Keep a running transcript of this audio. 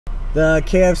The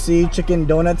KFC chicken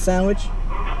donut sandwich?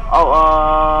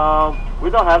 Oh, we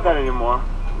don't have that anymore.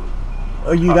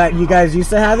 Oh, you guys used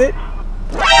to have it?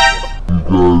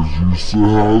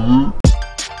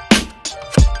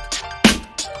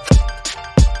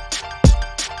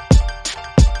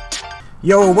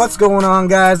 Yo, what's going on,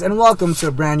 guys, and welcome to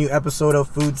a brand new episode of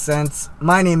Food Sense.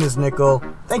 My name is Nickel.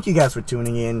 Thank you guys for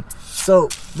tuning in. So,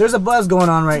 there's a buzz going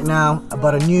on right now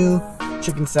about a new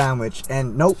chicken sandwich,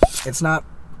 and nope, it's not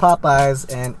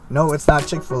Popeyes, and no, it's not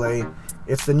Chick-fil-A.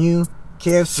 It's the new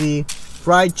KFC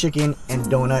fried chicken and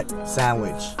donut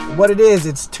sandwich. What it is,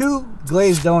 it's two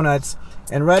glazed donuts,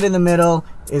 and right in the middle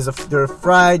is their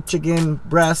fried chicken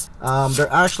breast.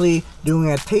 They're actually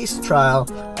doing a taste trial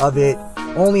of it,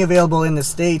 only available in the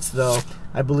States though.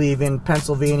 I believe in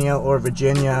Pennsylvania or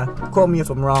Virginia. Quote me if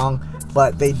I'm wrong,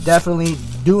 but they definitely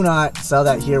do not sell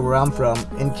that here where I'm from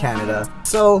in Canada.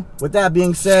 So with that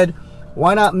being said,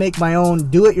 why not make my own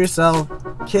do-it-yourself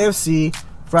KFC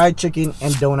fried chicken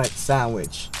and donut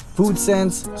sandwich? Food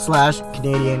Sense /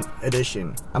 Canadian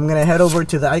edition. I'm gonna head over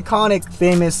to the iconic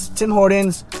famous Tim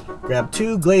Hortons, grab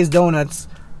two glazed donuts,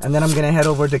 and then I'm gonna head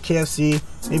over to KFC,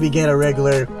 maybe get a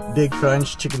regular Big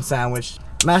Crunch chicken sandwich,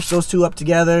 mash those two up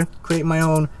together, create my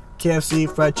own KFC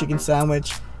fried chicken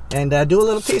sandwich, and do a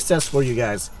little taste test for you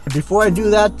guys. Before I do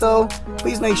that though,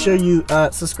 please make sure you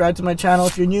subscribe to my channel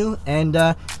if you're new, and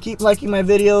keep liking my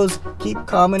videos, keep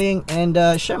commenting, and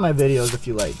share my videos if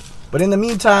you like. But in the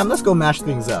meantime, let's go mash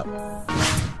things up.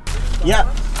 Yep.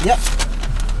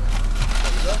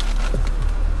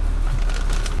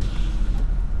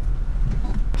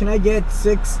 Can I get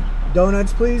 6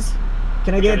 donuts, please?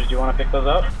 Can I get... Do you want to pick those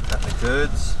up? Got the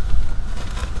goods.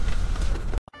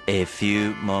 A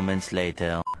few moments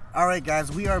later. Alright guys,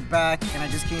 we are back, and I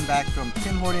just came back from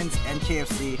Tim Hortons and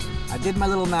KFC. I did my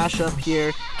little mashup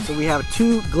here. So we have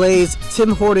 2 glazed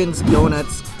Tim Hortons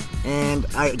donuts, and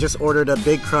I just ordered a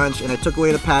Big Crunch, and I took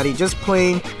away the patty, just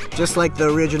plain, just like the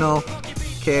original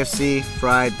KFC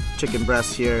fried chicken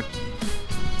breast here.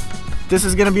 This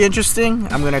is gonna be interesting.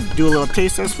 I'm gonna do a little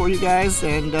taste test for you guys,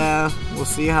 and we'll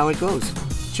see how it goes.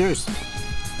 Cheers.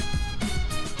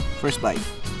 First bite.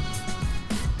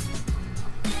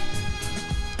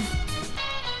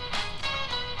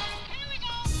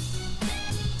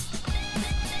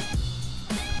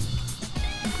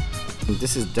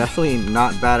 This is definitely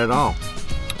not bad at all.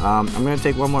 I'm gonna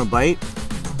take one more bite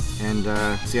and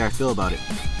see how I feel about it.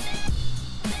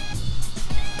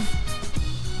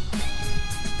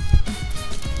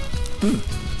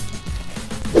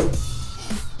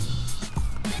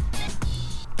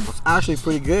 It's actually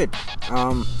pretty good.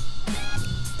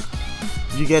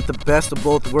 You get the best of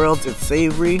both worlds. It's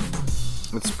savory,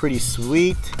 it's pretty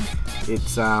sweet,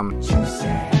 it's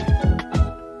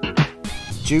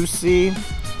juicy.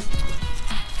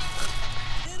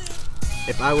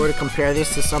 If I were to compare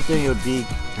this to something, it would be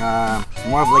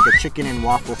more of like a chicken and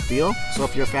waffle feel. So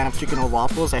if you're a fan of chicken or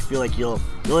waffles, I feel like you'll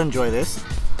enjoy this.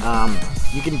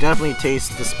 You can definitely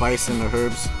taste the spice and the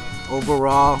herbs.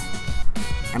 Overall,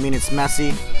 I mean, it's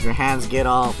messy. Your hands get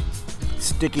all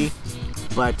sticky,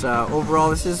 but overall,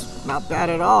 this is not bad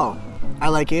at all. I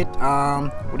like it.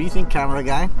 What do you think, camera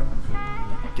guy?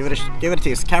 Give it a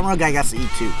taste. Camera guy got to eat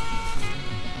too.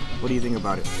 What do you think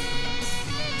about it?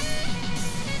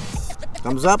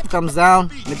 Thumbs up, thumbs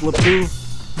down, Nickel approve.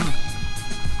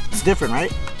 It's different,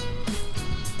 right?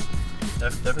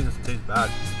 Definitely doesn't taste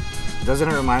bad. Doesn't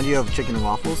it remind you of chicken and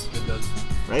waffles? It does.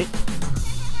 Right?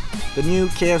 The new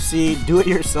KFC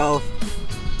do-it-yourself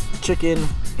chicken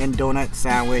and donut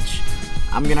sandwich.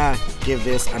 I'm gonna give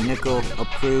this a Nickel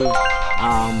approved.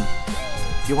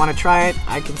 If you want to try it,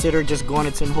 I consider just going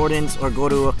to Tim Hortons or go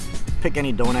to pick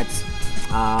any donuts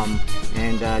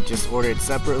and just order it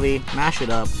separately, mash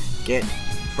it up, get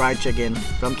fried chicken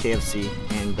from KFC,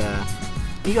 and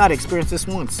you gotta experience this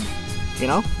once, you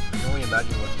know? I can only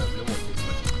imagine what the real one tastes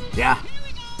like. Yeah,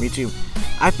 me too.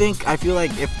 I feel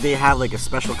like if they have like a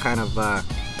special kind of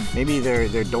maybe their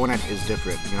donut is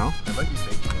different, you know? There might be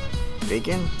bacon in it.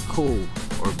 Bacon? Cool.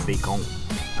 Or bacon.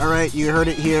 Alright, you heard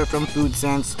it here from Food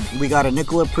Sense. We got a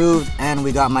Nickel approved, and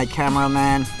we got my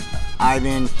cameraman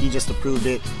Ivan, he just approved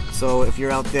it. So if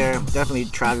you're out there, definitely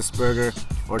try this burger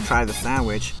or try the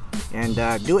sandwich and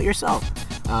do it yourself.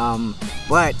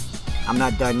 But I'm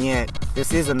not done yet.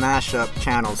 This is a mashup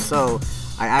channel, so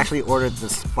I actually ordered the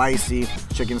spicy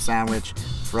chicken sandwich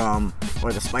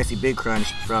or the spicy Big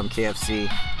Crunch from KFC,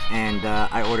 and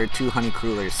I ordered 2 honey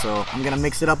crullers. So I'm gonna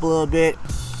mix it up a little bit.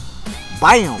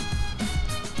 Bam!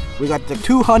 We got the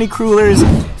 2 honey crullers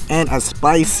and a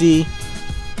spicy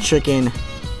chicken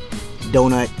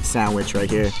donut sandwich right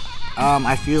here.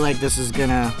 I feel like this is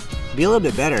gonna be a little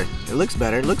bit better. It looks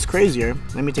better. It looks crazier.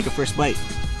 Let me take a first bite.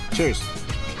 Cheers.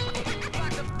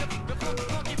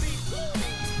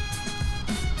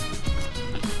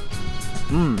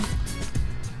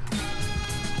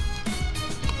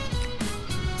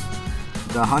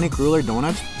 The honey cruller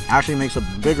donuts actually makes a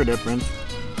bigger difference.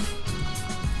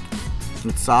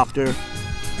 It's softer.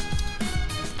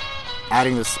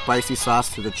 Adding the spicy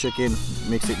sauce to the chicken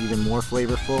makes it even more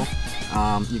flavorful.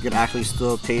 You can actually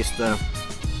still taste the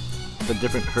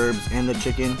different herbs in the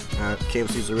chicken,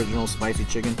 KFC's original spicy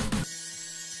chicken.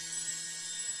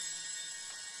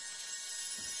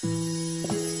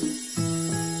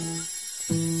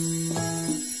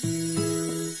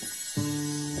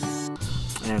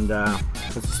 And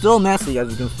it's still messy, as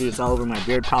you can see. It's all over my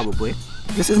beard probably.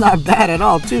 This is not bad at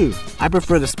all too. I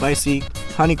prefer the spicy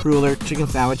honey cruller chicken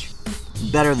sandwich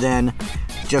better than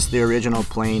just the original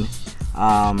plain.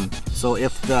 So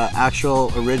if the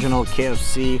actual original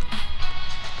KFC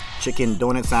chicken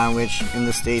donut sandwich in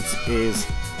the States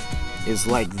is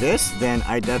like this, then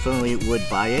I definitely would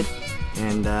buy it.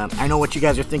 And I know what you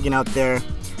guys are thinking out there.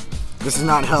 This is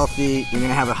not healthy. You're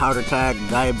gonna have a heart attack,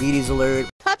 diabetes alert.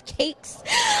 Cupcakes.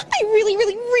 I really,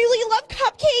 really, really love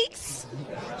cupcakes.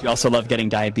 Do you also love getting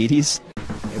diabetes?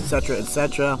 Etc.,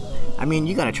 etc. I mean,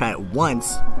 you gotta try it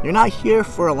once. You're not here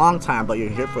for a long time, but you're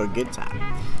here for a good time.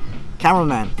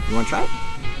 Cameraman, you wanna try it?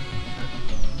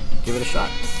 Give it a shot.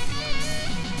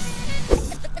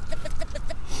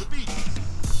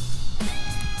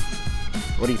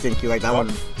 What do you think? You like that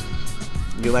one?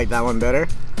 You like that one better?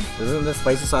 Doesn't the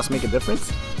spicy sauce make a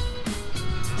difference?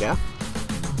 Yeah?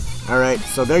 Alright,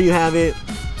 so there you have it.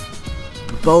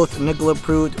 Both Nickel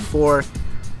approved for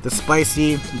the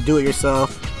spicy,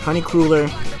 do-it-yourself, honey cruller,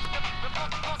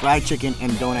 fried chicken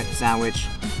and donut sandwich,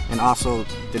 and also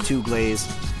the two glazed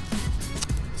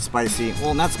spicy,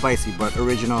 well not spicy, but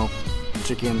original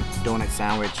chicken donut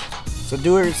sandwich. So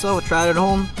do it yourself, try it at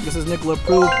home. This is Nickel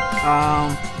approved.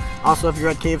 Also, if you're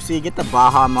at KFC, get the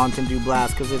Baja Mountain Dew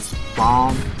Blast because it's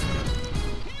bomb.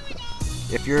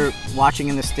 If you're watching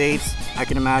in the States, I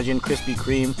can imagine Krispy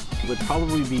Kreme would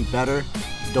probably be better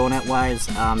donut wise,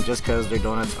 just because their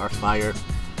donuts are fire.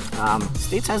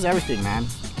 States has everything, man.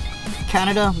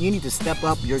 Canada, you need to step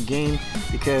up your game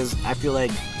because I feel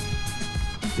like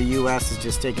the US is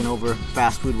just taking over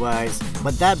fast food wise.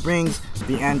 But that brings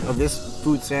the end of this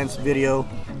Food Sense video.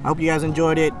 I hope you guys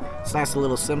enjoyed it. It's nice, a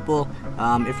little simple.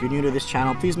 If you're new to this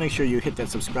channel, please make sure you hit that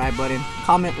subscribe button,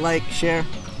 comment, like, share,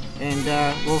 and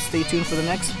we'll stay tuned for the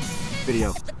next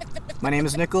video. My name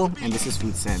is Nickel, and this is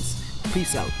Food Sense.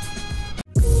 Peace out.